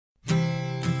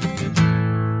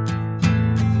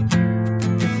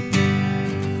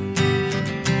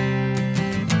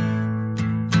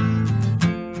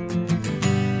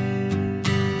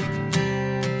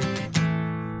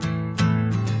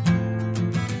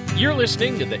You're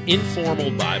listening to the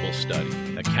Informal Bible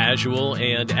Study, a casual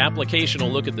and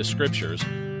applicational look at the Scriptures.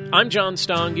 I'm John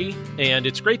Stange, and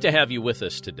it's great to have you with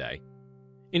us today.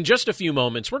 In just a few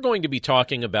moments, we're going to be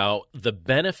talking about the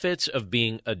benefits of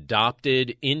being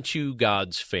adopted into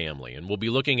God's family, and we'll be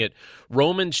looking at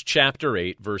Romans chapter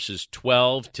 8, verses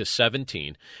 12 to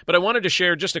 17. But I wanted to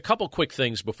share just a couple quick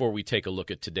things before we take a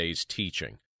look at today's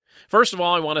teaching. First of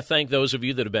all, I want to thank those of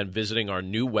you that have been visiting our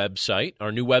new website.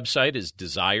 Our new website is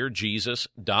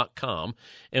desirejesus.com,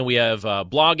 and we have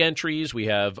blog entries. We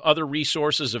have other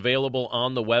resources available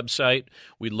on the website.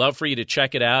 We'd love for you to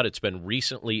check it out. It's been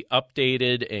recently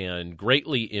updated and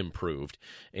greatly improved,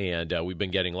 and we've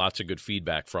been getting lots of good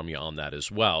feedback from you on that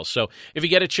as well. So if you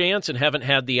get a chance and haven't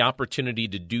had the opportunity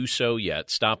to do so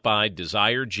yet, stop by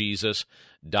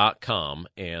desirejesus.com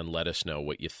and let us know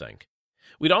what you think.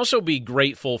 We'd also be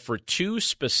grateful for two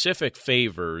specific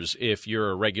favors if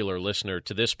you're a regular listener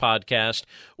to this podcast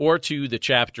or to the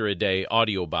Chapter a Day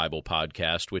audio Bible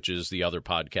podcast, which is the other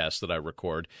podcast that I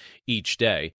record each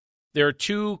day. There are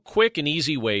two quick and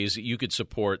easy ways that you could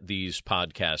support these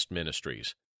podcast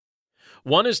ministries.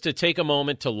 One is to take a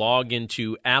moment to log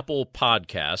into Apple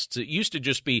Podcasts. It used to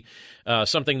just be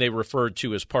something they referred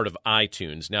to as part of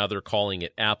iTunes. Now they're calling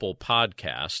it Apple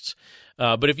Podcasts.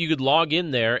 But if you could log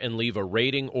in there and leave a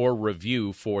rating or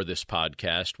review for this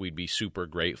podcast, we'd be super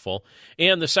grateful.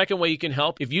 And the second way you can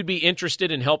help, if you'd be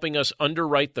interested in helping us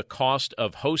underwrite the cost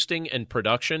of hosting and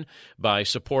production by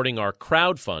supporting our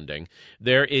crowdfunding,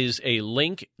 there is a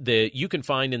link that you can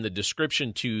find in the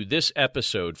description to this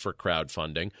episode for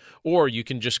crowdfunding, or you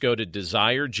can just go to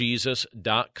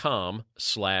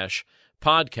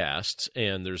desirejesus.com/podcasts,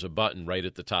 and there's a button right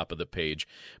at the top of the page.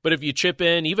 But if you chip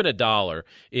in even $1,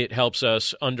 it helps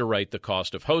us underwrite the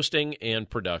cost of hosting and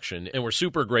production, and we're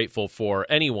super grateful for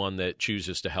anyone that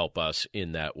chooses to help us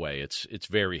in that way. It's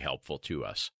very helpful to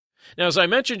us. Now, as I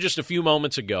mentioned just a few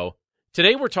moments ago,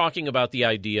 today we're talking about the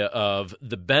idea of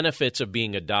the benefits of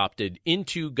being adopted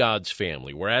into God's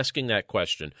family. We're asking that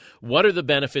question, what are the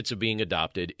benefits of being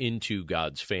adopted into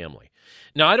God's family?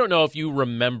 Now, I don't know if you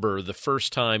remember the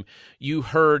first time you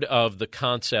heard of the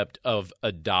concept of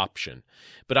adoption,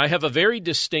 but I have a very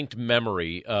distinct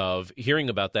memory of hearing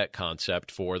about that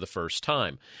concept for the first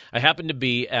time. I happened to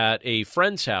be at a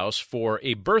friend's house for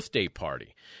a birthday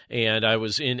party, and I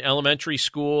was in elementary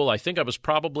school. I think I was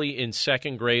probably in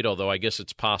second grade, although I guess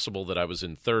it's possible that I was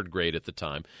in third grade at the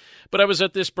time. But I was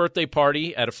at this birthday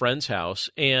party at a friend's house,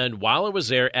 and while I was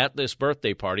there at this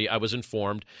birthday party, I was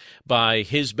informed by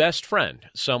his best friend,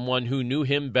 someone who knew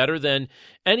him better than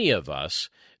any of us,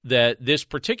 that this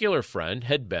particular friend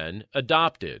had been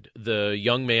adopted. The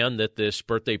young man that this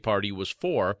birthday party was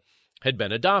for had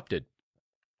been adopted.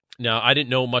 Now, I didn't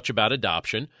know much about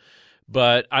adoption,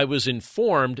 but I was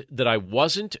informed that I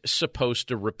wasn't supposed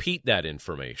to repeat that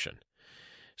information.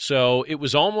 So it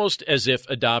was almost as if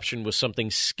adoption was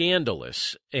something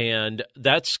scandalous, and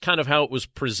that's kind of how it was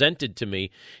presented to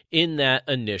me in that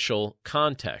initial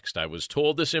context. I was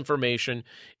told this information,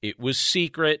 it was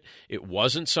secret, it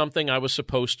wasn't something I was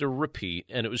supposed to repeat,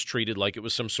 and it was treated like it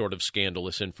was some sort of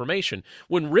scandalous information,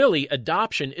 when really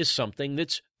adoption is something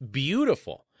that's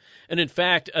beautiful. And in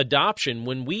fact, adoption,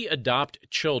 when we adopt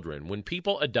children, when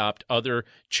people adopt other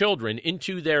children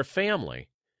into their family,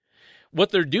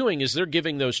 what they're doing is they're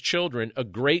giving those children a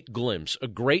great glimpse, a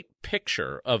great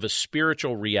picture of a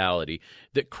spiritual reality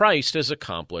that Christ has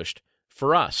accomplished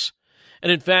for us.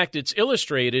 And in fact, it's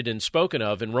illustrated and spoken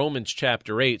of in Romans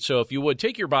chapter 8. So if you would,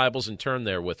 take your Bibles and turn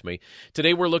there with me.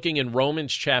 Today we're looking in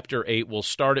Romans chapter 8. We'll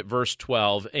start at verse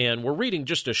 12, and we're reading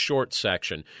just a short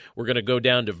section. We're going to go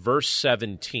down to verse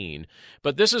 17.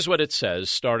 But this is what it says,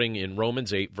 starting in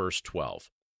Romans 8, verse 12.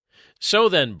 So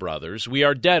then, brothers, we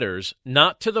are debtors,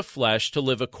 not to the flesh, to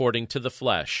live according to the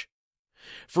flesh.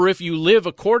 For if you live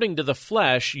according to the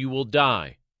flesh, you will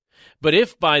die. But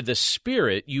if by the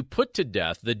Spirit you put to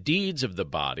death the deeds of the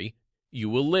body, you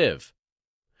will live.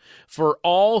 For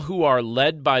all who are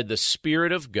led by the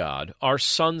Spirit of God are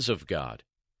sons of God.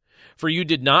 For you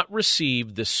did not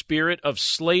receive the spirit of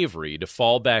slavery to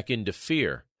fall back into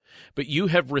fear, but you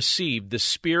have received the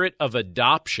spirit of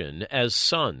adoption as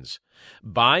sons,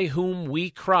 by whom we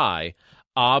cry,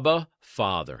 Abba,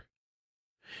 Father.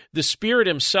 The Spirit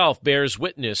himself bears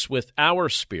witness with our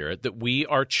spirit that we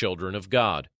are children of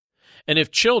God. And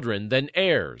if children, then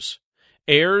heirs,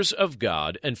 heirs of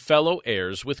God and fellow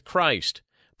heirs with Christ,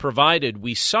 provided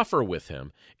we suffer with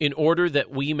him, in order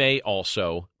that we may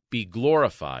also be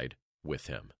glorified with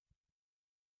him.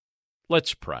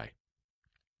 Let's pray.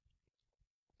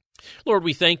 Lord,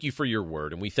 we thank you for your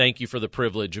word, and we thank you for the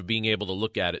privilege of being able to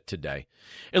look at it today.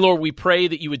 And Lord, we pray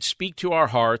that you would speak to our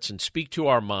hearts and speak to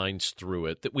our minds through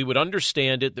it, that we would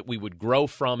understand it, that we would grow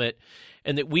from it,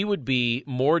 and that we would be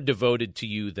more devoted to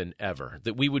you than ever,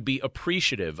 that we would be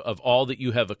appreciative of all that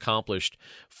you have accomplished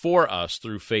for us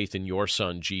through faith in your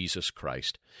Son, Jesus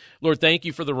Christ. Lord, thank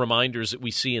you for the reminders that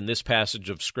we see in this passage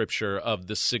of Scripture of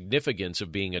the significance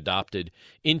of being adopted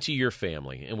into your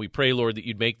family. And we pray, Lord, that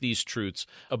you'd make these truths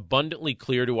abundantly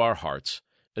clear to our hearts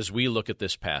as we look at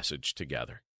this passage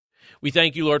together. We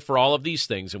thank you, Lord, for all of these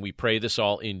things, and we pray this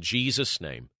all in Jesus'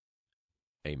 name.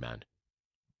 Amen.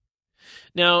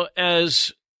 Now,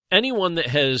 as anyone that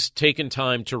has taken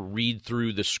time to read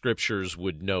through the Scriptures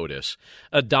would notice,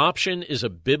 adoption is a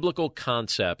biblical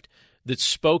concept that's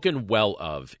spoken well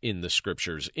of in the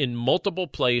Scriptures in multiple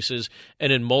places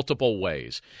and in multiple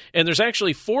ways. And there's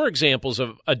actually 4 examples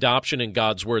of adoption in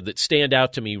God's Word that stand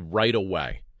out to me right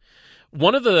away.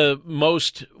 One of the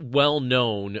most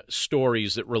well-known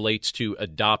stories that relates to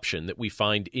adoption that we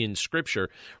find in Scripture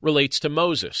relates to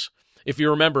Moses. If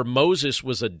you remember, Moses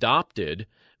was adopted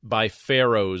by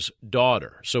Pharaoh's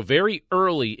daughter. So very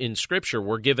early in Scripture,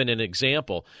 we're given an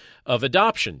example of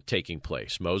adoption taking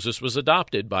place. Moses was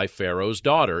adopted by Pharaoh's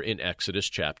daughter in Exodus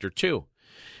chapter 2.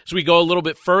 As we go a little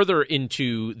bit further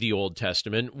into the Old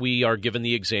Testament, we are given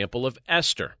the example of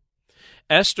Esther.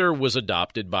 Esther was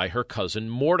adopted by her cousin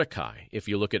Mordecai. If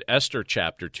you look at Esther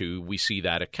chapter 2, we see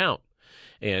that account.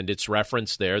 And it's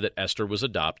referenced there that Esther was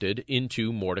adopted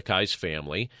into Mordecai's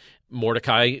family.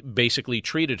 Mordecai basically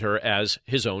treated her as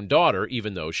his own daughter,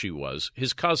 even though she was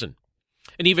his cousin.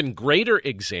 An even greater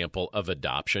example of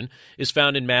adoption is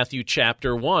found in Matthew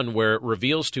chapter 1, where it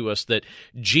reveals to us that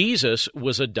Jesus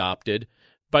was adopted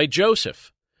by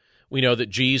Joseph. We know that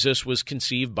Jesus was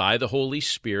conceived by the Holy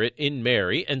Spirit in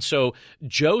Mary, and so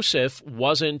Joseph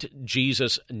wasn't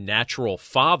Jesus' natural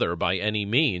father by any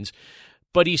means,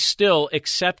 but he still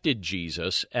accepted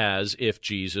Jesus as if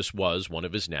Jesus was one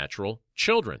of his natural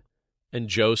children. And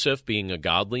Joseph, being a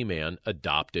godly man,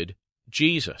 adopted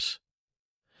Jesus.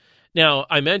 Now,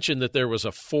 I mentioned that there was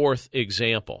a 4th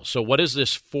example. So what is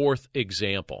this 4th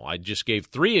example? I just gave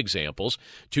 3 examples,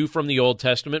 2 from the Old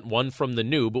Testament, 1 from the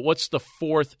New, but what's the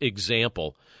 4th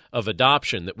example of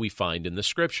adoption that we find in the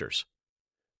Scriptures?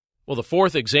 Well, the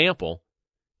 4th example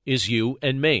is you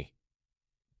and me.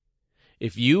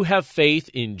 If you have faith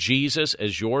in Jesus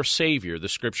as your Savior, the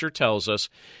Scripture tells us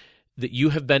that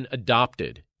you have been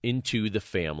adopted into the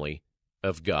family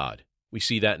of God. We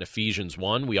see that in Ephesians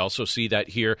 1. We also see that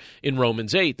here in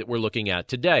Romans 8 that we're looking at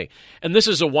today. And this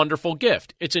is a wonderful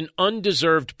gift. It's an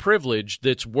undeserved privilege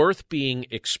that's worth being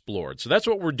explored. So that's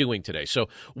what we're doing today. So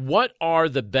what are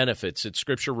the benefits that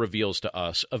Scripture reveals to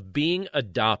us of being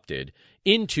adopted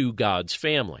into God's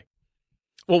family?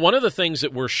 Well, one of the things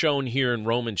that we're shown here in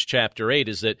Romans chapter 8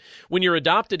 is that when you're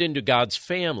adopted into God's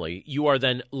family, you are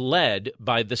then led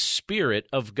by the Spirit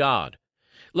of God.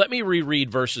 Let me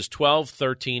reread verses 12,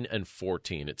 13, and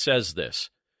 14. It says this,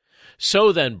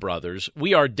 "So then, brothers,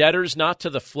 we are debtors not to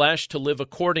the flesh to live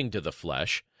according to the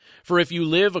flesh. For if you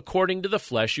live according to the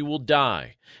flesh, you will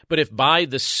die. But if by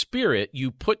the Spirit you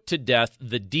put to death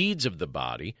the deeds of the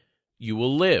body, you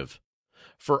will live.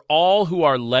 For all who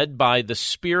are led by the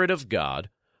Spirit of God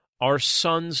are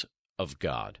sons of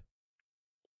God."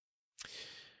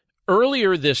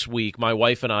 Earlier this week, my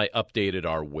wife and I updated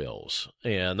our wills,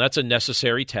 and that's a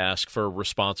necessary task for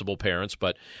responsible parents,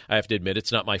 but I have to admit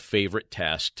it's not my favorite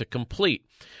task to complete.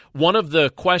 One of the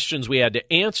questions we had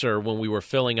to answer when we were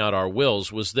filling out our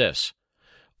wills was this: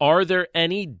 are there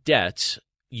any debts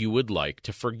you would like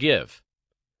to forgive?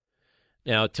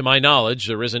 Now, to my knowledge,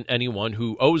 there isn't anyone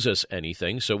who owes us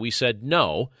anything, so we said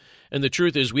no. And the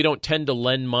truth is, we don't tend to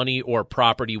lend money or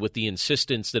property with the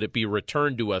insistence that it be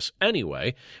returned to us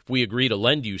anyway. If we agree to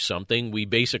lend you something, we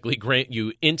basically grant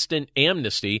you instant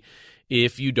amnesty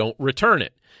if you don't return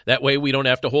it. That way, we don't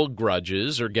have to hold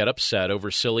grudges or get upset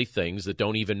over silly things that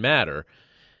don't even matter.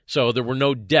 So there were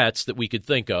no debts that we could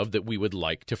think of that we would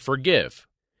like to forgive.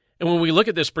 And when we look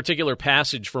at this particular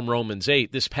passage from Romans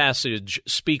 8, this passage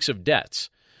speaks of debts.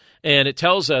 And it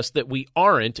tells us that we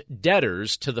aren't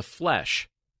debtors to the flesh.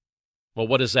 Well,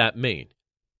 what does that mean?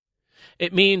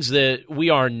 It means that we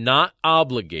are not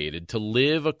obligated to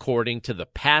live according to the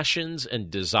passions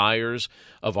and desires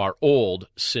of our old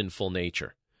sinful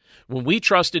nature. When we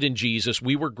trusted in Jesus,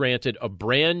 we were granted a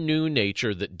brand new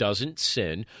nature that doesn't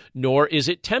sin, nor is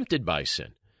it tempted by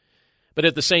sin. But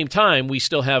at the same time, we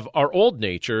still have our old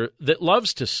nature that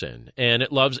loves to sin, and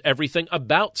it loves everything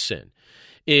about sin.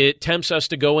 It tempts us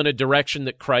to go in a direction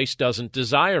that Christ doesn't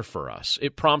desire for us.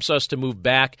 It prompts us to move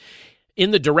back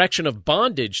in the direction of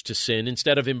bondage to sin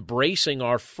instead of embracing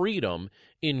our freedom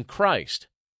in Christ.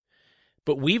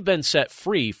 But we've been set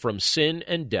free from sin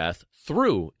and death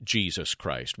through Jesus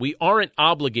Christ. We aren't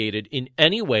obligated in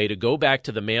any way to go back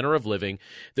to the manner of living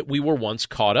that we were once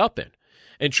caught up in.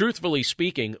 And truthfully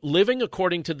speaking, living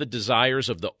according to the desires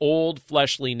of the old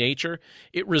fleshly nature,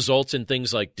 it results in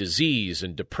things like disease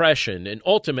and depression and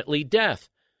ultimately death.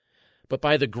 But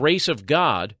by the grace of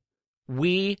God,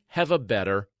 we have a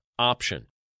better option.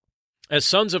 As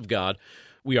sons of God,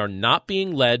 we are not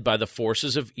being led by the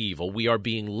forces of evil. We are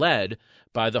being led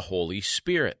by the Holy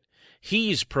Spirit.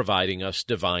 He's providing us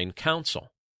divine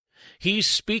counsel. He's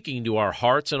speaking to our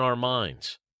hearts and our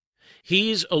minds.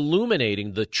 He's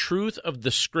illuminating the truth of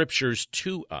the Scriptures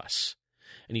to us,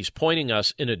 and He's pointing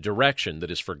us in a direction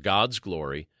that is for God's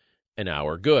glory and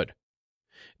our good.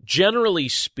 Generally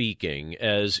speaking,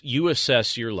 as you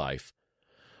assess your life,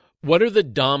 what are the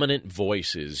dominant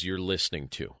voices you're listening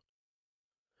to?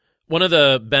 One of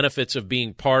the benefits of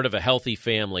being part of a healthy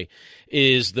family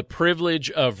is the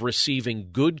privilege of receiving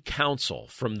good counsel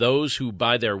from those who,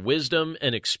 by their wisdom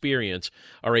and experience,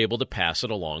 are able to pass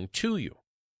it along to you.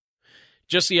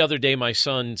 Just the other day, my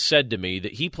son said to me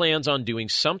that he plans on doing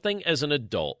something as an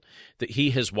adult that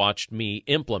he has watched me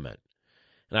implement.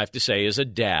 And I have to say, as a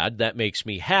dad, that makes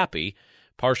me happy,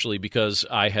 partially because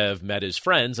I have met his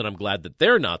friends, and I'm glad that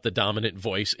they're not the dominant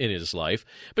voice in his life.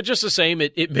 But just the same,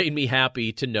 it made me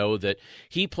happy to know that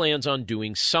he plans on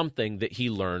doing something that he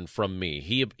learned from me.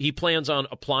 He plans on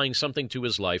applying something to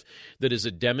his life that is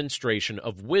a demonstration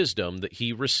of wisdom that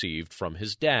he received from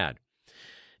his dad.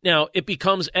 Now, it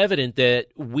becomes evident that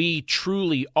we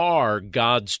truly are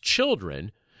God's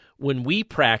children when we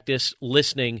practice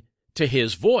listening to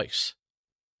His voice.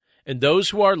 And those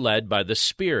who are led by the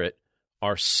Spirit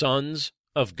are sons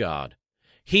of God.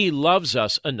 He loves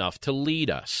us enough to lead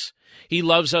us. He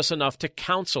loves us enough to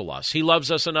counsel us. He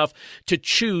loves us enough to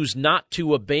choose not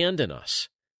to abandon us.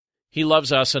 He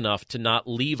loves us enough to not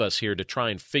leave us here to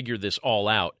try and figure this all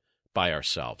out by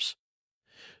ourselves.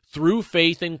 Through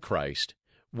faith in Christ,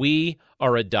 we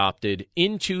are adopted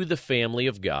into the family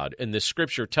of God, and the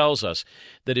Scripture tells us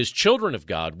that as children of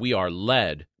God, we are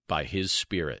led by His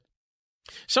Spirit.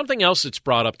 Something else that's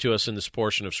brought up to us in this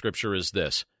portion of Scripture is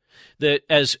this, that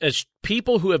as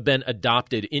people who have been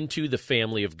adopted into the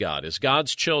family of God, as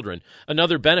God's children,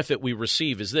 another benefit we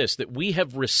receive is this, that we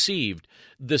have received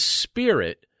the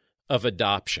spirit of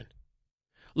adoption.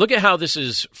 Look at how this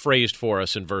is phrased for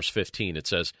us in verse 15. It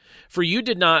says, "For you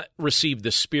did not receive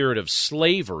the spirit of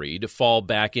slavery to fall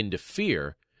back into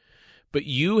fear, but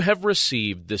you have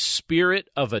received the spirit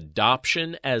of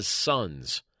adoption as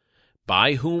sons,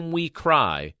 by whom we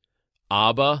cry,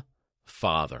 Abba,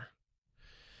 Father."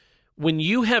 When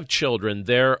you have children,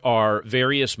 there are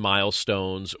various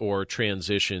milestones or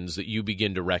transitions that you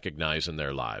begin to recognize in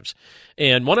their lives.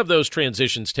 And one of those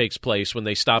transitions takes place when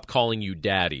they stop calling you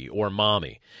daddy or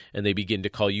mommy, and they begin to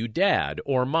call you dad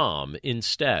or mom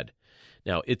instead.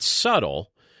 Now, it's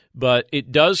subtle, but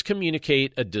it does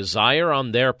communicate a desire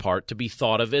on their part to be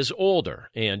thought of as older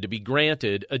and to be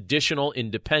granted additional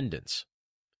independence.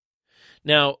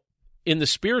 Now, in the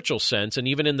spiritual sense and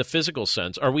even in the physical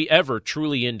sense, are we ever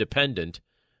truly independent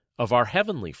of our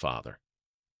Heavenly Father?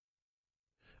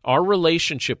 Our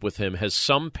relationship with Him has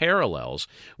some parallels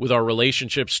with our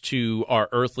relationships to our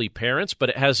earthly parents, but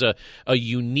it has a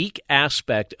unique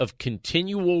aspect of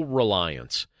continual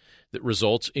reliance that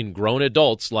results in grown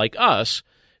adults like us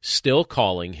still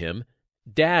calling Him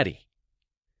Daddy.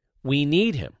 We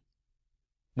need Him.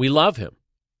 We love Him.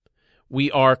 We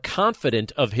are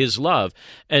confident of His love,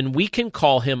 and we can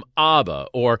call Him Abba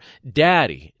or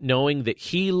Daddy, knowing that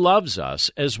He loves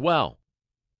us as well.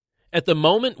 At the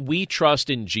moment we trust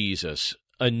in Jesus,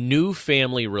 a new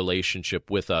family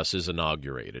relationship with us is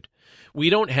inaugurated. We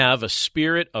don't have a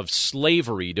spirit of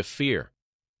slavery to fear.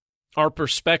 Our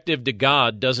perspective to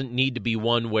God doesn't need to be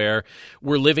one where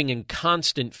we're living in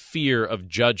constant fear of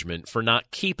judgment for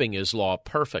not keeping His law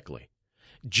perfectly.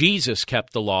 Jesus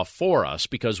kept the law for us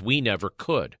because we never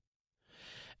could.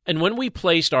 And when we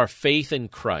placed our faith in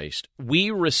Christ, we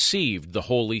received the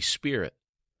Holy Spirit.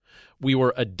 We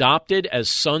were adopted as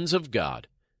sons of God,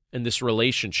 and this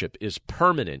relationship is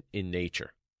permanent in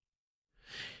nature.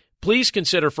 Please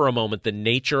consider for a moment the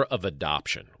nature of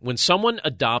adoption. When someone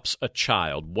adopts a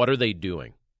child, what are they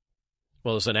doing?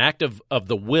 Well, as an act of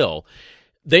the will,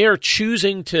 they are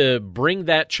choosing to bring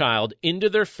that child into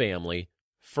their family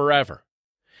forever.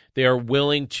 They are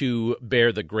willing to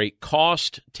bear the great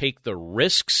cost, take the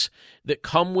risks that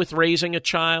come with raising a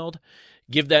child,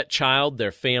 give that child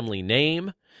their family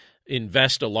name,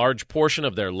 invest a large portion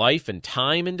of their life and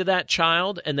time into that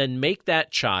child, and then make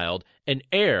that child an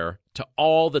heir to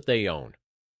all that they own.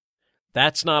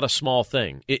 That's not a small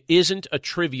thing. It isn't a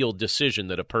trivial decision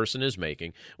that a person is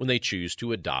making when they choose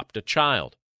to adopt a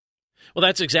child. Well,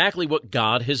 that's exactly what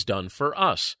God has done for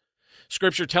us.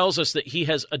 Scripture tells us that He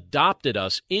has adopted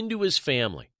us into His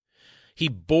family. He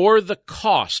bore the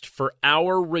cost for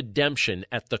our redemption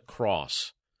at the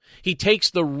cross. He takes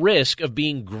the risk of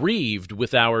being grieved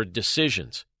with our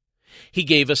decisions. He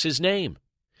gave us His name.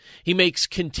 He makes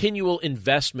continual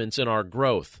investments in our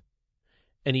growth.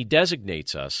 And He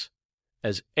designates us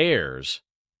as heirs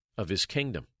of His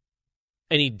kingdom.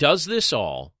 And He does this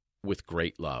all with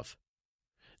great love.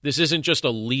 This isn't just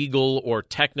a legal or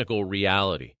technical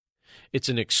reality. It's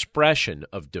an expression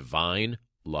of divine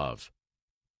love.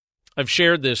 I've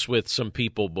shared this with some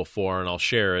people before, and I'll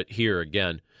share it here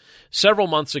again. Several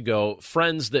months ago,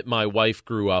 friends that my wife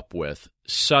grew up with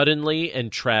suddenly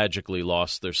and tragically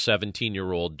lost their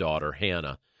 17-year-old daughter,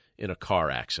 Hannah, in a car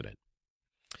accident.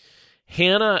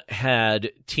 Hannah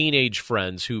had teenage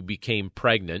friends who became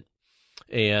pregnant,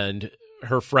 and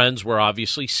her friends were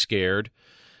obviously scared,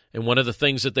 and one of the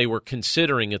things that they were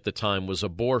considering at the time was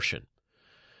abortion.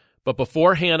 But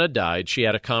before Hannah died, she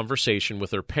had a conversation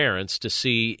with her parents to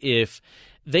see if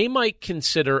they might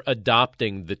consider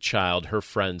adopting the child her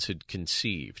friends had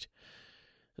conceived.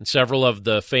 And several of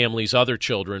the family's other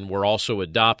children were also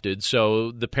adopted,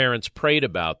 so the parents prayed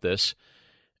about this,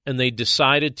 and they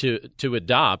decided to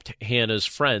adopt Hannah's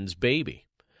friend's baby.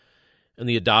 And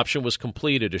the adoption was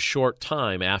completed a short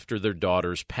time after their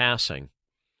daughter's passing.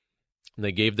 And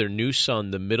they gave their new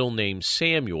son the middle name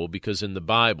Samuel because in the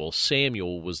Bible,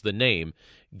 Samuel was the name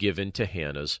given to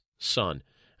Hannah's son.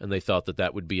 And they thought that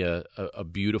that would be a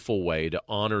beautiful way to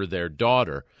honor their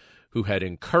daughter who had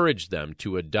encouraged them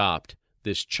to adopt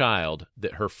this child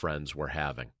that her friends were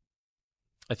having.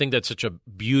 I think that's such a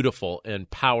beautiful and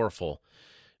powerful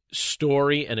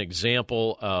story and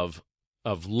example of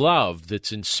love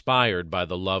that's inspired by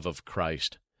the love of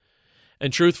Christ.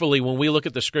 And truthfully, when we look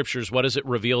at the Scriptures, what does it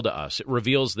reveal to us? It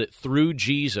reveals that through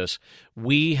Jesus,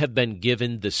 we have been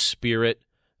given the spirit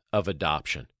of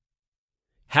adoption.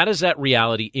 How does that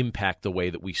reality impact the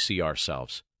way that we see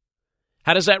ourselves?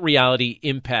 How does that reality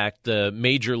impact the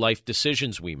major life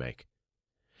decisions we make?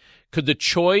 Could the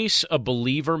choice a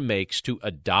believer makes to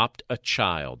adopt a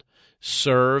child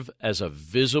serve as a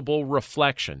visible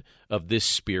reflection of this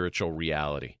spiritual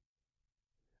reality?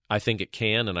 I think it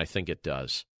can, and I think it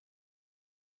does.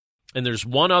 And there's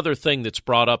one other thing that's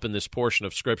brought up in this portion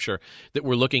of Scripture that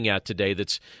we're looking at today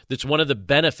that's one of the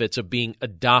benefits of being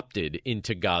adopted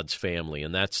into God's family,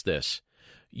 and that's this.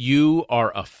 You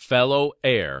are a fellow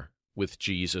heir with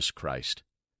Jesus Christ.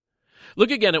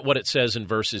 Look again at what it says in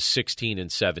verses 16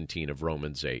 and 17 of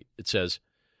Romans 8. It says,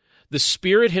 "The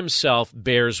Spirit Himself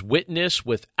bears witness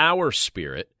with our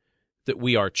spirit that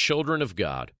we are children of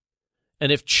God,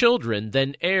 and if children,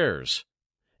 then heirs,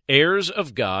 heirs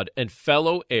of God and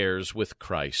fellow heirs with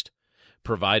Christ,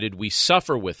 provided we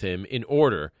suffer with Him in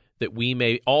order that we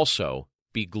may also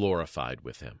be glorified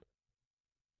with Him."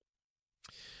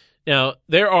 Now,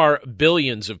 there are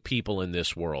billions of people in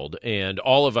this world, and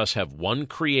all of us have one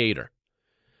Creator,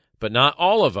 but not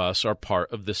all of us are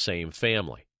part of the same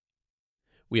family.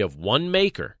 We have one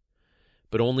Maker,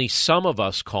 but only some of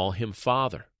us call Him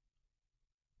Father.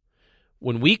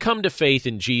 When we come to faith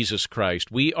in Jesus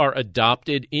Christ, we are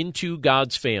adopted into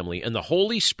God's family, and the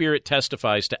Holy Spirit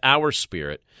testifies to our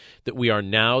spirit that we are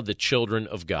now the children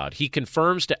of God. He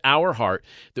confirms to our heart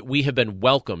that we have been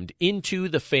welcomed into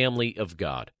the family of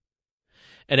God.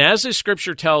 And as the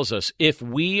Scripture tells us, if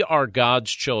we are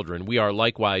God's children, we are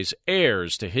likewise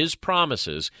heirs to His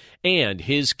promises and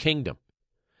His kingdom.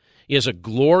 He has a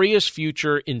glorious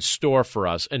future in store for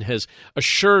us and has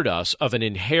assured us of an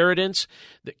inheritance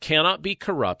that cannot be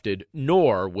corrupted,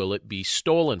 nor will it be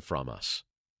stolen from us.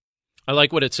 I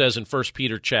like what it says in 1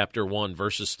 Peter chapter 1,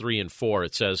 verses 3 and 4.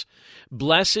 It says,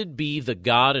 "Blessed be the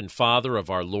God and Father of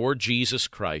our Lord Jesus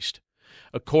Christ.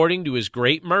 According to His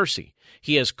great mercy,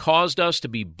 He has caused us to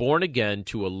be born again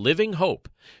to a living hope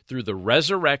through the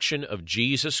resurrection of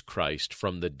Jesus Christ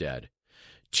from the dead,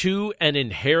 to an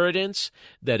inheritance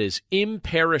that is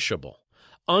imperishable,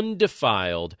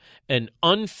 undefiled, and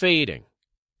unfading,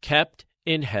 kept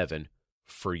in heaven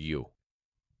for you."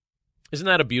 Isn't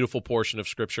that a beautiful portion of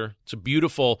Scripture? It's a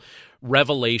beautiful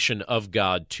revelation of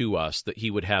God to us that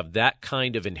He would have that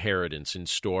kind of inheritance in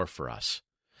store for us.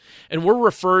 And we're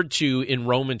referred to in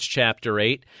Romans chapter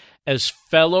 8 as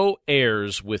fellow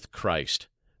heirs with Christ,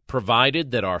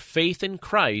 provided that our faith in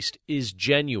Christ is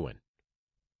genuine.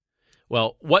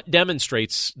 Well, what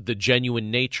demonstrates the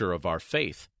genuine nature of our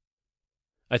faith?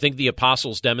 I think the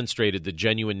apostles demonstrated the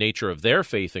genuine nature of their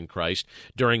faith in Christ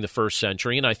during the first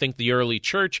century, and I think the early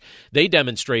church, they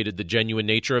demonstrated the genuine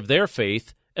nature of their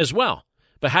faith as well.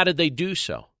 But how did they do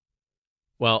so?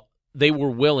 Well, they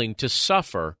were willing to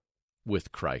suffer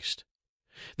with Christ.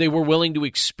 They were willing to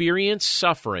experience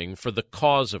suffering for the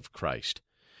cause of Christ.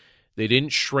 They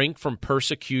didn't shrink from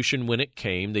persecution when it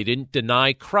came. They didn't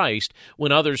deny Christ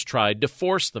when others tried to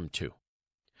force them to.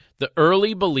 The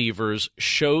early believers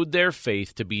showed their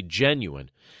faith to be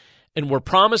genuine and were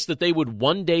promised that they would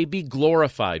one day be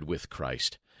glorified with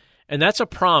Christ. And that's a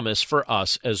promise for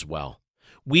us as well.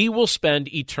 We will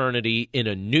spend eternity in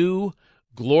a new,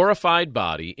 glorified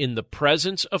body in the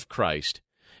presence of Christ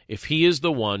if He is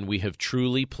the one we have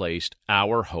truly placed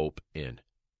our hope in.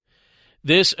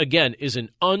 This, again, is an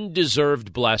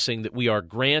undeserved blessing that we are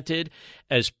granted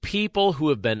as people who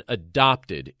have been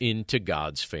adopted into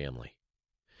God's family.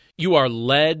 You are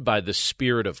led by the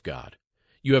Spirit of God.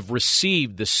 You have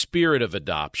received the Spirit of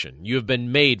adoption. You have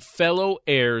been made fellow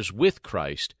heirs with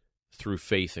Christ through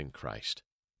faith in Christ.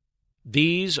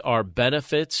 These are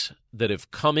benefits that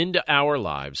have come into our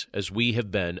lives as we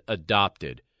have been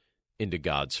adopted into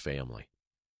God's family.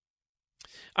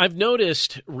 I've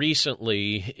noticed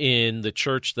recently in the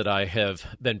church that I have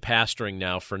been pastoring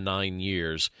now for 9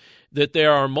 years that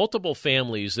there are multiple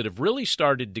families that have really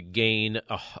started to gain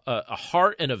a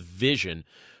heart and a vision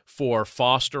for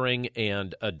fostering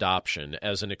and adoption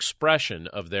as an expression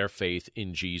of their faith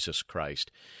in Jesus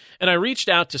Christ. And I reached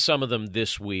out to some of them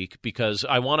this week because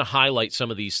I want to highlight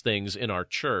some of these things in our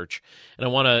church, and I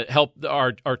want to help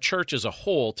our church as a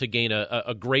whole to gain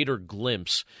a greater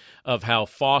glimpse of how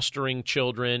fostering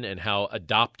children and how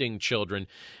adopting children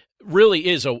really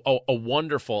is a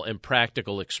wonderful and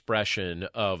practical expression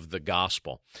of the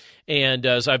gospel. And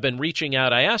as I've been reaching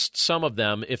out, I asked some of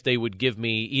them if they would give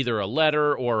me either a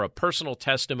letter or a personal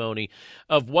testimony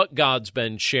of what God's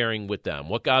been sharing with them,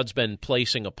 what God's been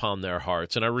placing upon their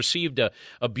hearts. And I received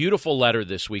a beautiful letter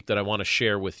this week that I want to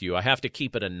share with you. I have to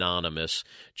keep it anonymous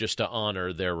just to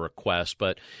honor their request,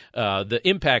 but the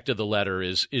impact of the letter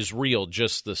is real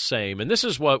just the same. And this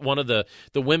is what one of the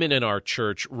women in our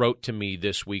church wrote to me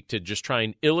this week to just try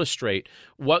and illustrate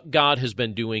what God has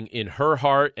been doing in her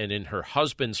heart and in her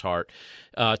husband's heart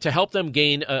to help them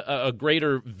gain a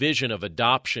greater vision of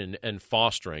adoption and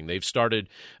fostering. They've started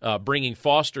bringing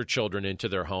foster children into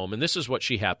their home, and this is what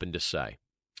she happened to say.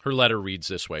 Her letter reads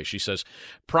this way. She says,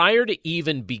 "Prior to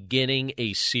even beginning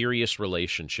a serious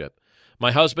relationship,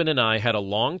 my husband and I had a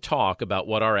long talk about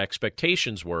what our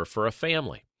expectations were for a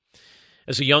family.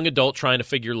 As a young adult trying to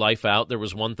figure life out, there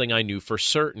was one thing I knew for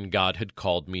certain God had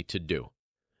called me to do,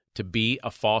 to be a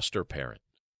foster parent.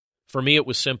 For me, it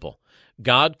was simple.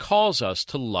 God calls us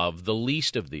to love the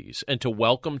least of these and to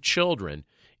welcome children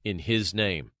in His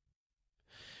name.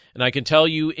 And I can tell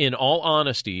you in all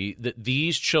honesty that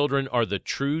these children are the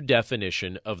true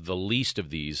definition of the least of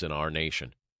these in our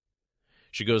nation."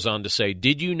 She goes on to say,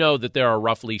 "Did you know that there are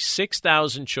roughly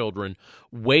 6,000 children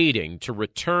waiting to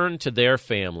return to their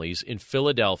families in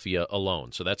Philadelphia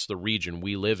alone?" So that's the region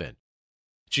we live in.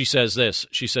 She says this,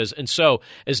 she says, "And so,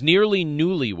 as nearly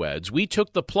newlyweds, we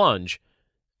took the plunge,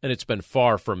 and it's been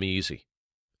far from easy.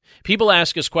 People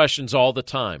ask us questions all the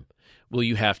time. Will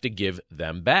you have to give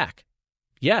them back?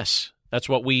 Yes, that's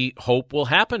what we hope will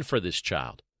happen for this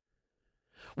child.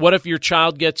 What if your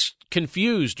child gets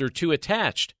confused or too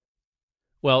attached?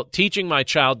 Well, teaching my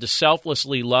child to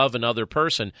selflessly love another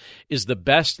person is the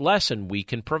best lesson we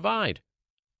can provide."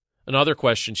 Another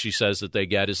question she says that they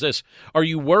get is this: "Are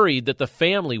you worried that the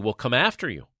family will come after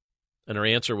you?" And her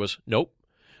answer was, "Nope.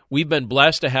 We've been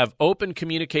blessed to have open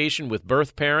communication with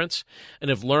birth parents and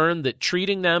have learned that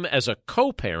treating them as a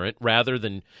co-parent rather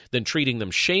than treating them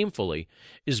shamefully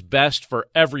is best for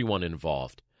everyone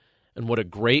involved. And what a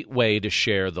great way to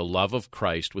share the love of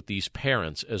Christ with these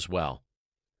parents as well."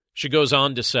 She goes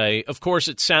on to say, "Of course,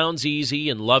 it sounds easy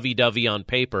and lovey-dovey on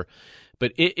paper,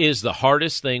 but it is the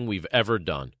hardest thing we've ever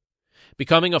done.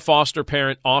 Becoming a foster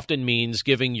parent often means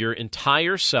giving your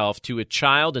entire self to a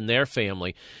child and their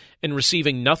family and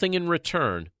receiving nothing in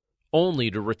return,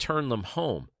 only to return them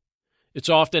home. It's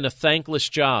often a thankless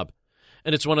job,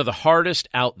 and it's one of the hardest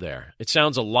out there. It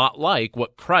sounds a lot like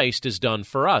what Christ has done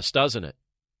for us, doesn't it?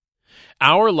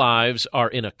 Our lives are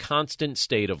in a constant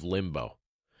state of limbo.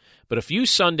 But a few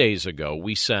Sundays ago,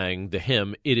 we sang the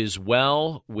hymn, 'It is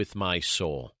Well with My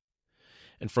Soul.'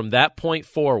 And from that point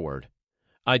forward,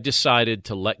 I decided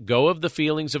to let go of the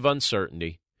feelings of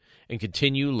uncertainty and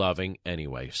continue loving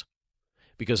anyways.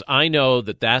 Because I know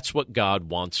that that's what God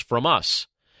wants from us,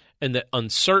 and that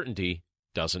uncertainty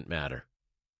doesn't matter."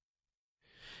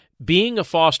 Being a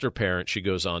foster parent, she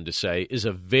goes on to say, is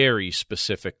a very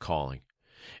specific calling.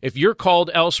 If you're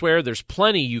called elsewhere, there's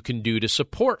plenty you can do to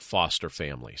support foster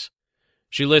families.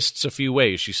 She lists a few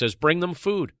ways. She says, bring them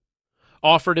food,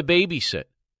 offer to babysit,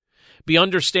 be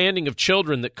understanding of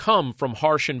children that come from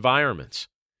harsh environments.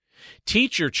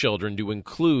 Teach your children to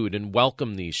include and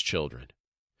welcome these children.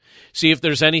 See if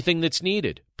there's anything that's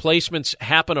needed. Placements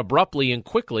happen abruptly and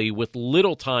quickly with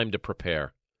little time to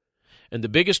prepare. And the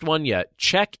biggest one yet,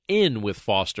 check in with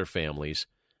foster families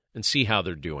and see how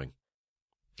they're doing.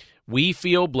 We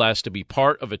feel blessed to be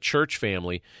part of a church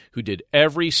family who did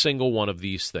every single one of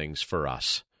these things for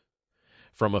us.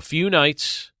 From a few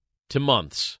nights to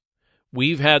months,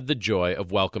 we've had the joy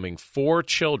of welcoming 4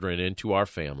 children into our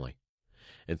family.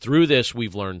 And through this,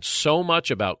 we've learned so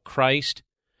much about Christ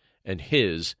and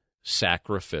His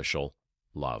sacrificial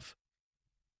love.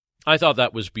 I thought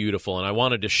that was beautiful, and I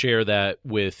wanted to share that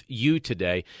with you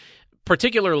today,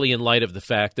 particularly in light of the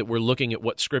fact that we're looking at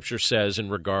what Scripture says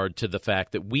in regard to the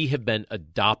fact that we have been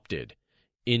adopted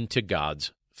into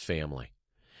God's family.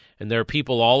 And there are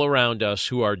people all around us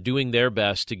who are doing their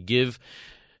best to give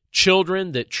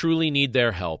children that truly need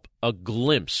their help a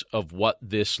glimpse of what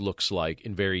this looks like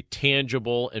in very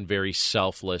tangible and very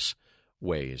selfless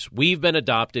ways. We've been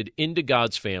adopted into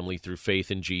God's family through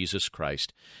faith in Jesus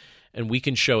Christ, and we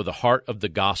can show the heart of the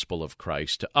gospel of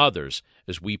Christ to others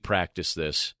as we practice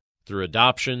this through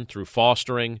adoption, through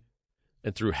fostering,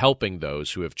 and through helping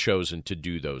those who have chosen to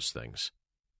do those things.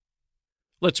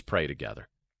 Let's pray together.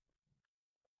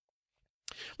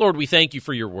 Lord, we thank you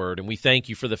for your word, and we thank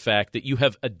you for the fact that you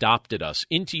have adopted us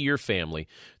into your family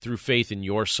through faith in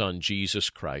your Son, Jesus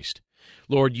Christ.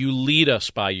 Lord, you lead us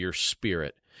by your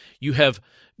Spirit. You have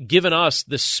given us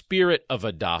the spirit of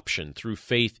adoption through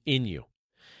faith in you.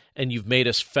 And you've made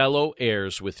us fellow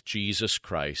heirs with Jesus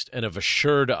Christ and have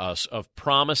assured us of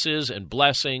promises and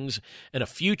blessings and a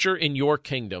future in your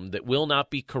kingdom that will not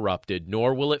be corrupted,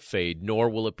 nor will it fade, nor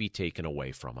will it be taken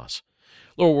away from us.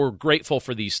 Lord, we're grateful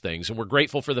for these things, and we're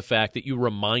grateful for the fact that you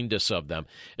remind us of them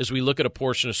as we look at a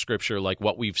portion of Scripture like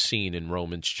what we've seen in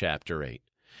Romans chapter 8.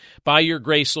 By your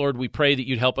grace, Lord, we pray that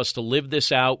you'd help us to live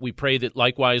this out. We pray that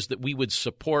likewise that we would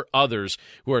support others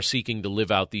who are seeking to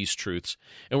live out these truths.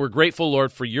 And we're grateful,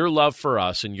 Lord, for your love for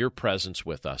us and your presence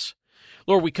with us.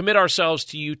 Lord, we commit ourselves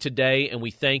to you today, and we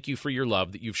thank you for your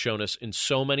love that you've shown us in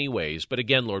so many ways. But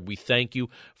again, Lord, we thank you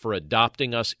for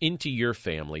adopting us into your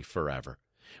family forever.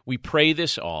 We pray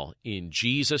this all in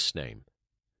Jesus' name.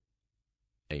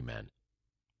 Amen.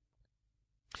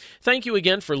 Thank you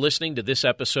again for listening to this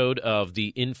episode of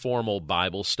the Informal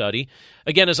Bible Study.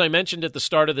 Again, as I mentioned at the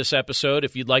start of this episode,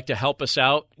 if you'd like to help us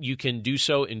out, you can do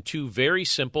so in 2 very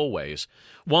simple ways.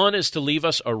 One is to leave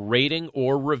us a rating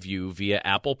or review via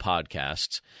Apple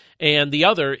Podcasts, and the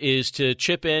other is to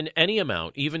chip in any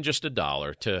amount, even just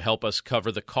 $1, to help us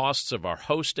cover the costs of our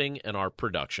hosting and our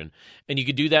production. And you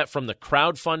can do that from the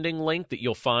crowdfunding link that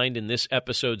you'll find in this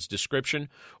episode's description,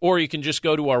 or you can just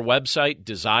go to our website,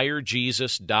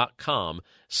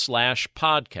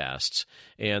 desirejesus.com/podcasts,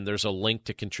 and there's a link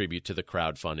to contribute to the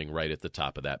crowdfunding right at the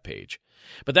top of that page.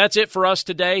 But that's it for us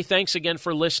today. Thanks again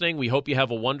for listening. We hope you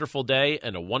have a wonderful day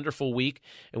and a wonderful week,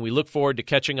 and we look forward to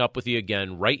catching up with you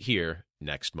again right here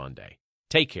next Monday.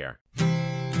 Take care.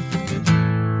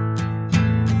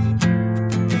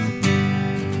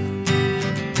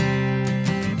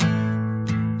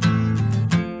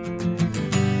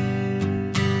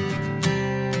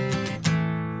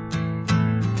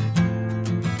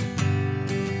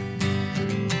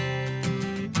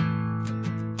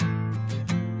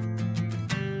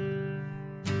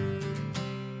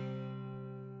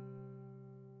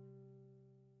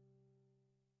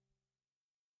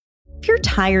 If you're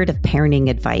tired of parenting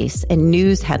advice and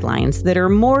news headlines that are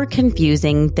more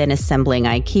confusing than assembling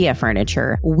IKEA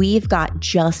furniture, we've got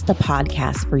just the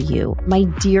podcast for you. My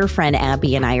dear friend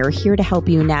Abby and I are here to help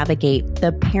you navigate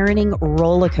the parenting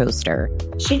roller coaster.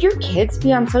 Should your kids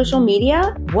be on social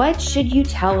media? What should you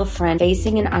tell a friend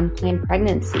facing an unplanned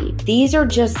pregnancy? These are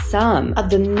just some of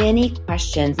the many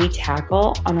questions we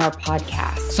tackle on our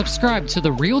podcast. Subscribe to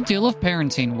The Real Deal of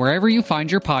Parenting wherever you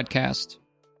find your podcast.